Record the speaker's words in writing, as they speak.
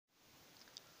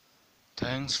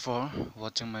Thanks for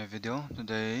watching my video.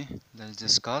 Today let's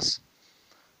discuss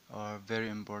our very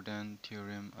important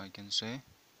theorem, I can say,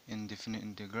 in definite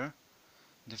integer.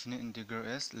 Definite integer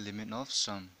is limit of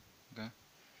sum. Okay.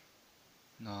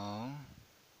 Now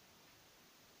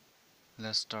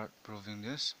let's start proving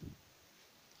this,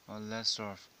 or let's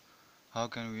solve. How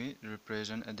can we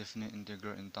represent a definite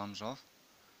integer in terms of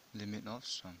limit of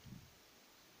sum?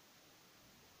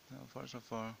 Now, first of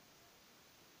all,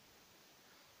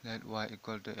 let y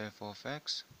equal to f of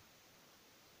x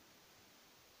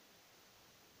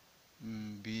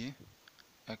be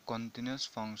a continuous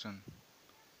function.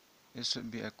 It should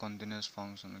be a continuous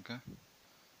function. Okay,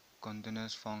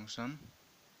 continuous function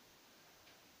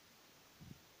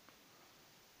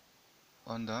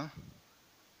on the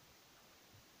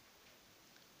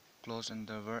closed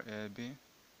interval AB.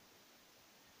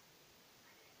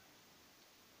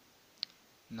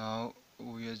 Now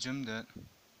we assume that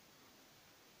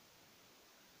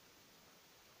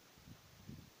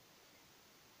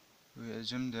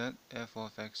f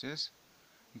of x is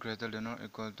greater than or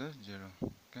equal to 0.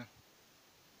 Okay,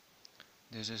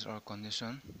 this is our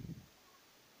condition.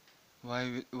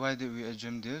 Why did we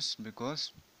assume this?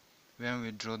 Because when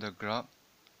we draw the graph,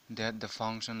 that the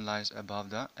function lies above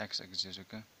the x-axis.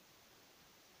 Okay,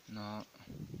 now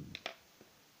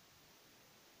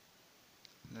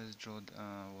let's draw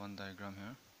one diagram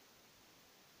here.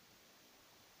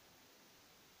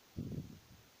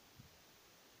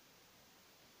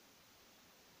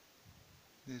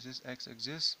 This is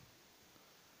x-axis,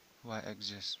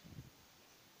 y-axis.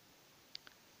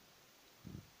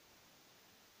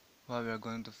 What we are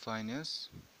going to find is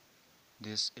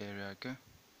this area. Okay,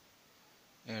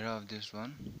 area of this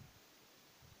one.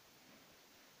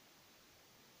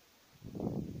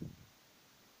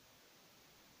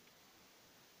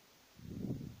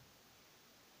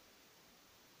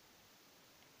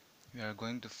 We are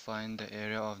going to find the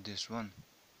area of this one.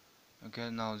 Okay,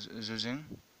 now using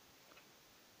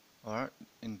our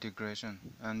integration,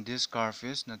 and this curve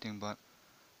is nothing but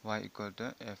y equal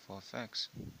to f of x.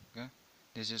 Okay,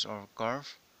 this is our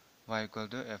curve, y equal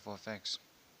to f of x.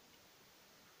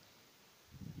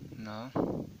 Now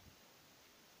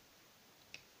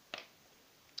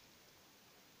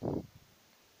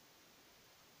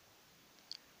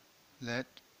let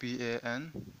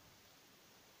PAN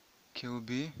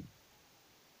QB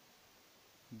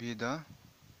be the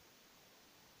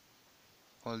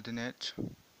alternate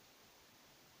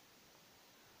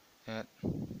at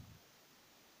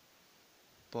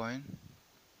point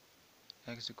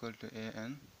x equal to A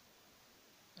and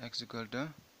x equal to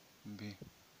B.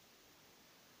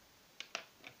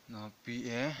 Now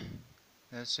PA,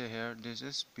 let's say here this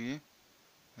is P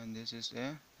and this is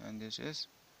A and this is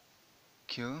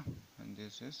Q and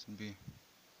this is B.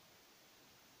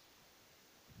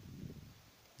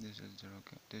 This is 0.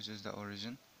 Okay, this is the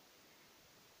origin.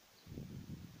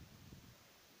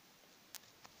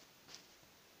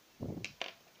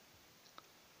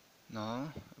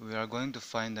 Now we are going to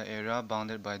find the area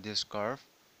bounded by this curve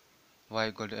y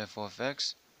equal to f of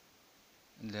x.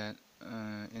 Then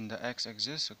in the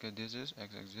x-axis, okay, this is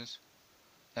x-axis,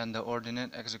 and the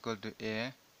ordinate x equal to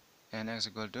A and x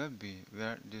equal to B,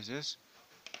 where this is,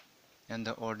 and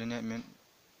the ordinate mean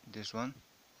this one,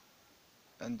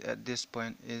 and at this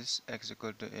point is x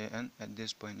equal to A and at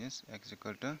this point is x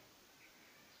equal to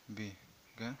B.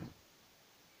 Okay,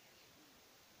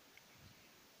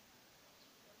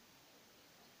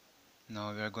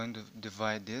 now we are going to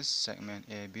divide this segment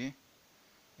AB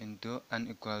into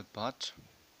unequal parts.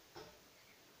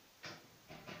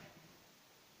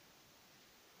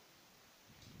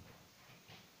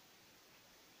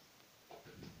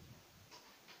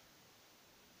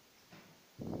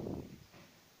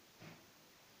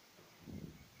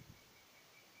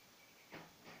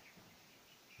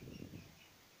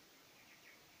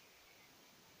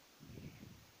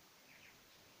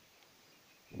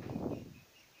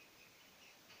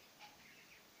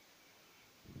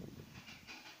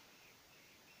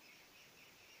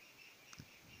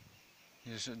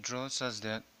 You should draw such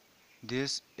that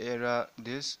this area,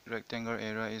 this rectangular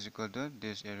area is equal to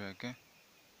this area. Okay,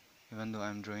 even though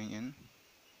I'm drawing in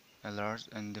a large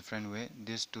and different way,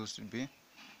 these two should be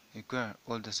equal.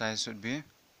 All the sides should be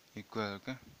equal.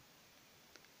 Okay,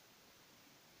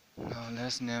 now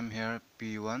let's name here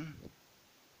P1,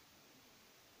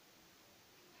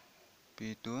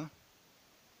 P2,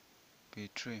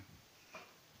 P3,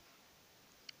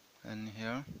 and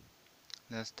here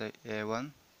let's take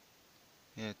A1,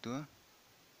 A2,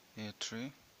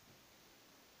 A3.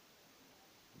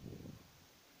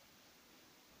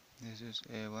 This is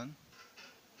A1,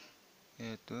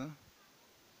 A2,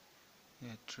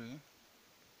 A3,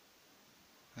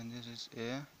 and this is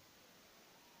a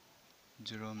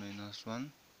 0 minus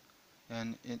 1,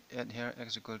 and at here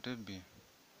x equal to b.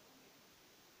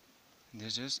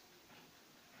 This is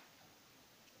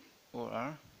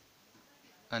or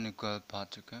unequal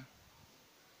part, okay,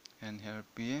 and here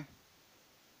p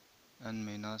and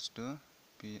minus 2,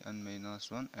 p and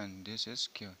minus 1, and this is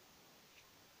q.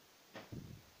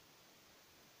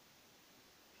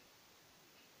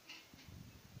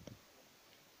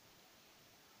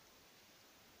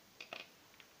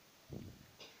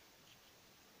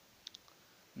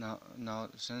 Now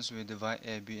since we divide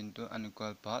AB into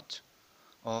unequal parts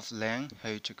of length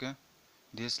h, okay,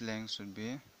 this length should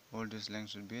be, all this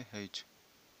length should be h,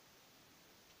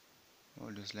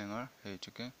 all this length are h,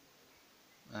 okay,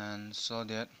 and so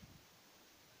that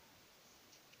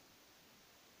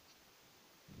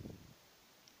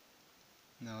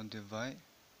now divide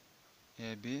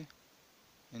AB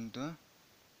into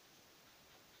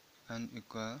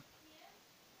unequal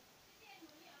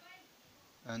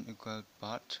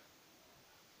part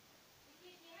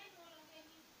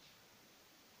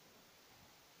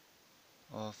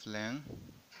of length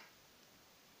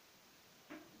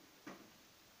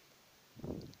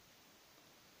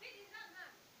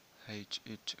h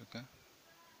each, okay,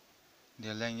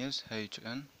 the length is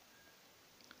hn,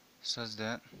 such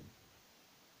that,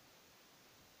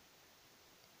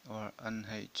 or anh,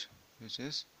 which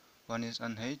is, one is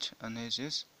anh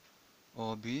is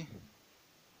OB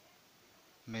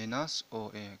minus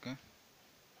OA, okay,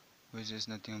 which is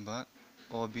nothing but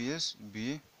OB is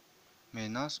B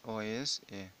minus OA is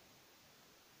A,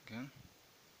 okay,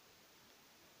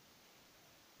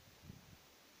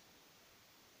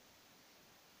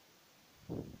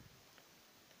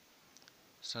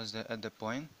 such that at the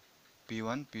point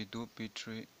P1, P2,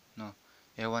 P3, no,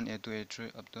 A1, A2,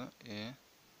 A3 up to A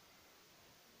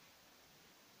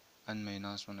and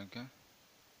minus 1, okay,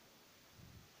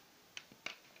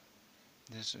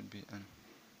 this should be n,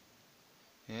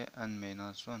 A and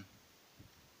minus 1.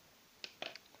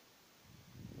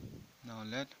 Now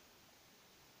let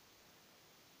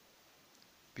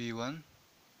P1,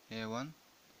 A1,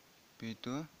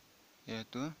 P2,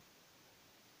 A2,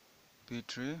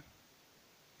 P3,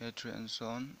 A3 and so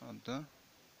on up to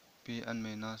P and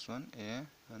minus 1, A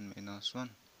and minus 1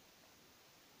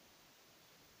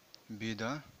 be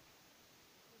the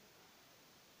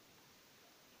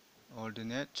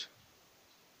ordinate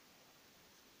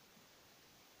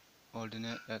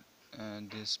at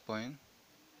this point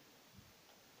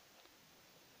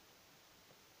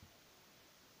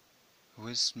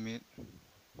which meet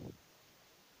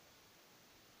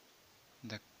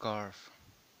the curve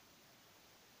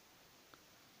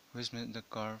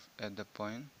at the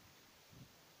point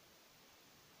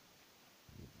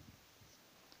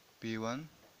P1,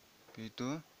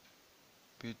 P2,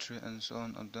 P3 and so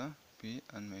on of the P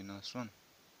and minus 1.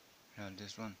 Yeah,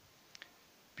 this one.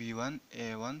 P1,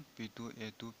 A1, P2,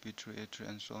 A2, P3, A3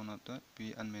 and so on of the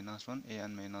P and minus 1, A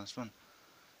and minus 1,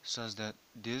 such that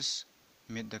this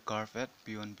meet the curve at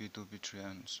P1, P2, P3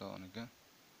 and so on, okay.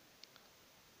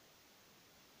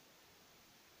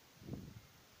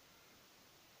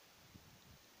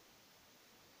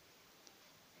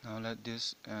 Now let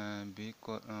this be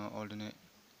ordinate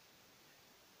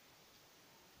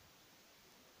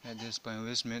at this point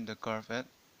which meet the curve at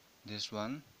this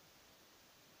one,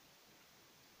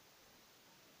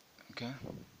 okay.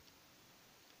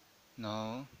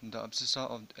 Now the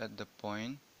abscissa at the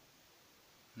point,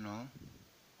 no,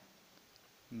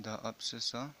 the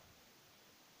abscissa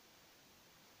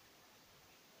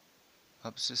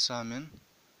mean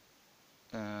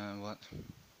what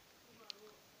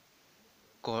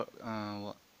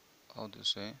how to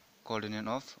say, coordinate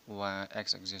of y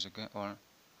x axis, okay, or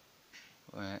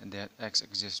that x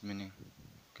axis meaning,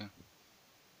 okay.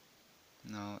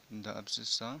 Now the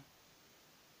abscissa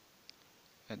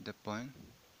at the point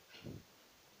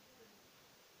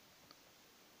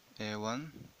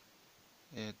A1,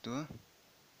 A2,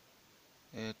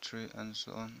 A3 and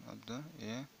so on up to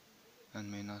A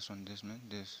and minus 1, this means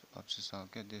this abscissa,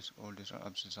 okay, this all these are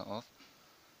abscissa of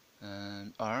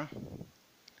R,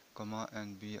 comma,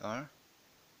 and B are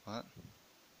what?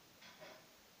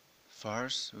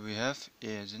 First we have A,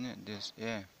 isn't it? This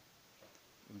A,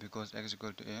 because x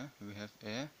equal to A, we have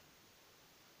A,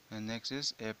 and next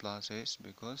is A plus H,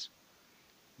 because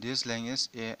this length is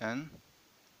A and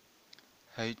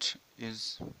H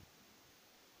is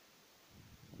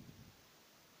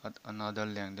at another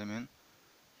length. I mean,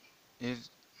 if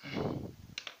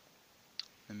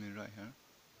let me write here,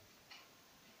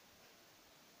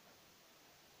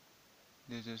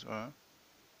 this is R,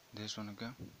 this one,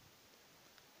 okay.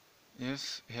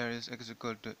 If here is x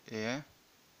equal to A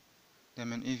I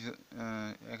mean if you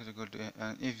x equal to a,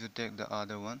 and if you take the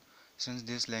other one, since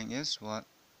this length is what,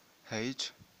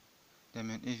 h, that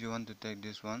means if you want to take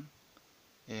this one,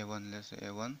 a1, let's say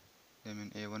a1, that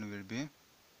means a1 will be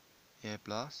a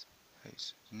plus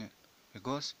h, isn't it?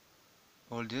 Because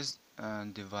all this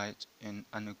divide in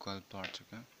unequal parts,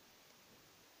 okay?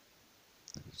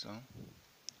 So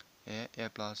a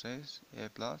plus h, a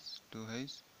plus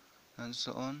 2h, and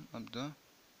so on up to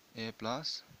a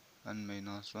plus and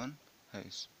minus 1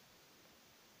 h,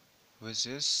 which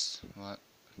is what,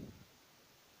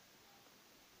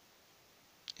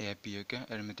 AP, okay,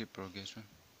 arithmetic progression.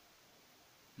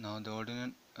 Now the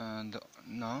ordinate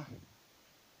now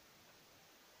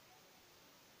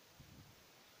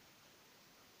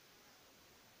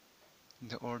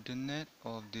the ordinate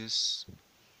of this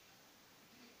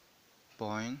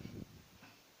point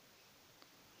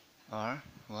are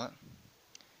what,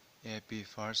 AP,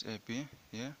 first AP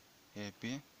here,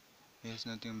 AP is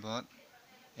nothing but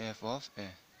f of a,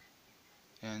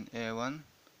 and a1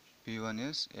 p1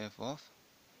 is f of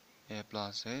a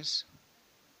plus h,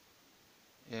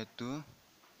 a2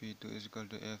 p2 is equal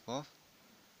to f of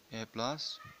a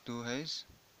plus 2h,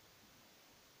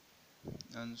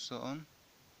 and so on,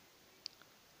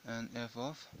 and f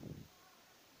of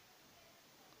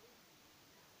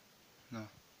no,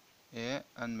 a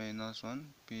and minus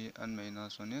 1, p and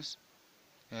minus 1 is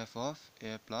f of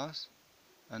a plus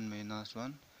and minus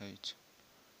 1 h,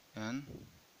 and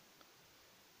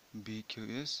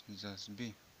bq is just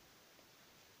b,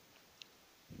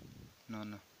 no,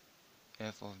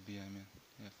 f of b, I mean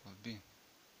f of b.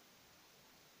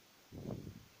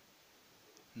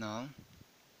 Now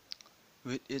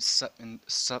with its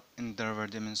sub interval,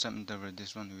 I mean sub interval,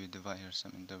 this one we divide here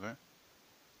sub interval,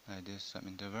 like this sub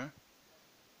interval,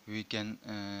 we can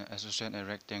associate a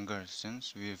rectangle,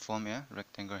 since we form a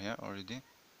rectangle here already.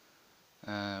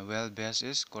 Well, base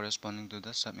is corresponding to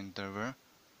the sub interval,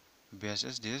 base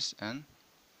is this, and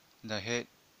the height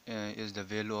is the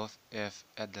value of f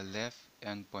at the left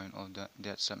end point of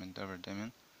that sub interval, I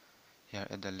mean here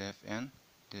at the left end,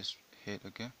 this height,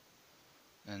 okay.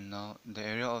 And now the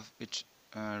area of each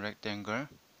rectangle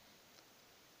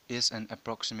is an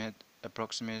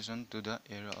approximation to the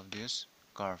area of this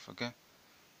curve, okay.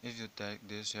 If you take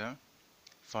this here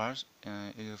first,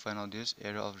 if you find out this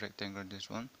area of rectangle, this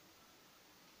one,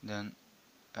 then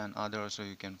and other also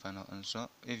you can find out. And so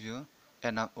if you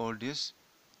add up all this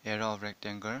area of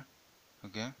rectangle,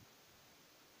 okay,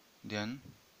 then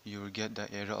you will get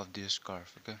the area of this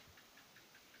curve, okay.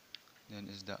 Then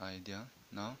is the idea.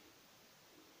 Now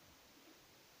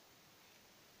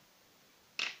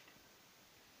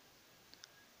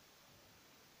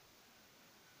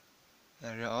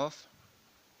area of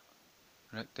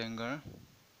rectangle,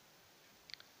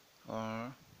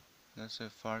 or let's say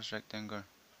first rectangle,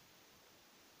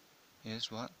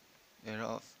 is what, area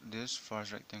of this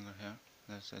first rectangle here,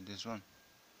 let's say this one,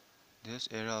 this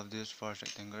area of this first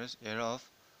rectangle is area of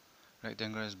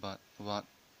rectangle is but what,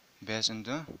 base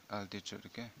into altitude,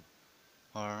 okay,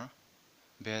 or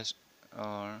base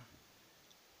or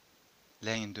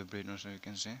length into breadth also you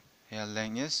can say. Here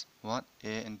length is what,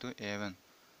 a into a1,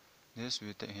 this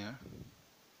we take here,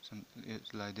 so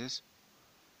it's like this,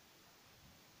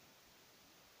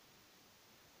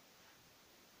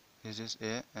 this is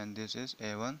a and this is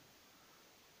a1,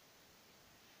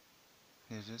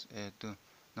 this is a2.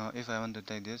 Now if I want to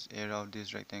take this area of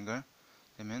this rectangle,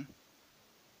 I mean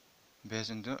base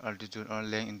into altitude or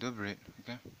length into breadth,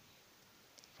 okay.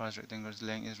 First rectangle's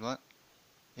length is what,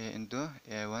 a into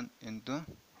a1 into,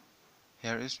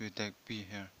 here is we take p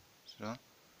here, so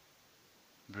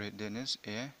breadth then is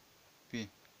a p.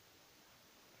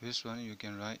 This one you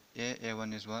can write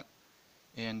a1 is what,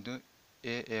 a into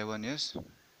a1 is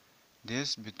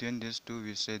this, between these two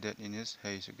we say that it is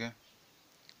h, okay.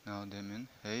 Now that means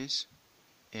h,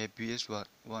 ap is what,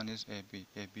 1 is ap we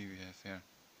have here,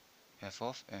 f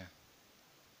of a.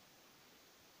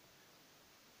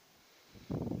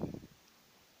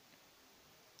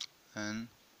 And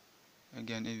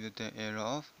again if you take area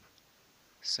of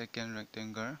second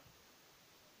rectangle,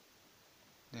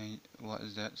 then what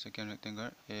is that second rectangle,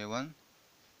 a1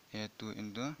 a2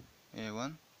 into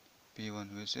a1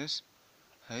 p1, which is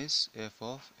h f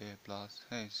of a plus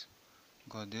h.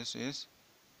 Because this is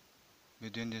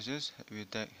between, this is we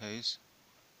take h,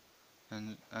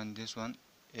 and this one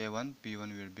a1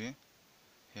 p1 will be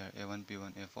here a1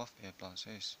 p1 f of a plus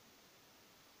h,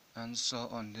 and so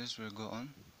on. This will go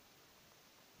on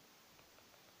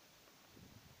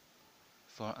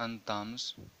for n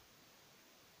terms.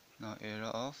 Now area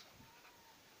of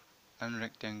n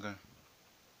rectangle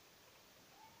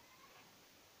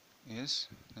is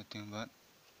nothing but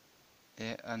A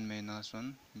n minus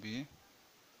 1 b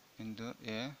into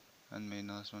A n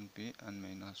minus 1 p n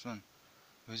minus 1,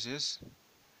 which is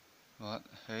what?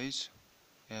 H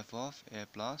f of A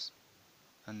plus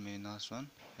n minus 1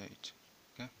 h.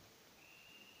 Okay,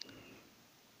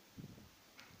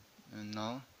 and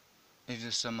now if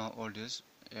you sum out all this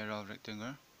area of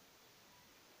rectangle,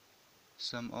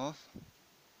 sum of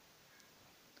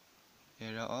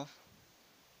area of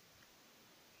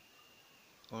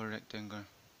all rectangle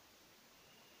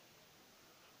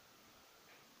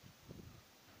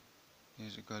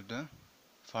is equal to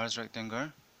first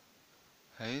rectangle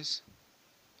is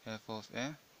f of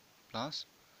A plus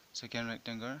second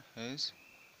rectangle is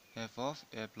f of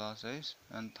A plus h,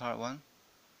 and third one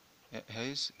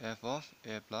is f of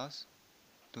A plus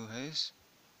 2h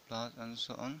plus and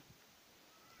so on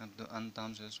up to n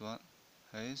times is what?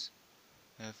 Is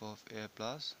f of A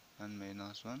plus n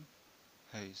minus 1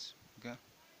 h. Okay,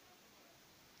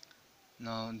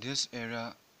 now this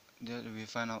area that we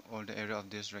find out all the area of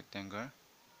this rectangle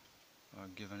or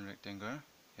given rectangle.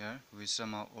 Here we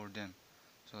sum out all them,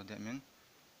 so that means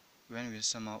when we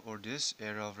sum out all this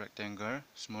area of rectangle,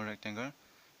 small rectangle,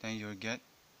 then you'll get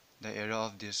the area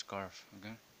of this curve.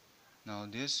 Okay, now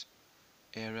this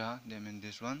area, that means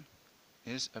this one,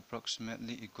 is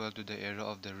approximately equal to the area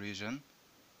of the region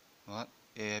what?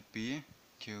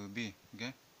 APQB.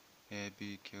 Okay,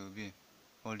 APQB.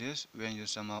 All this when you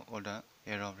sum out all the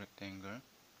area of rectangle,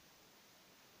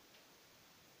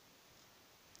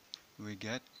 we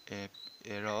get a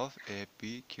area of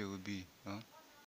APQB.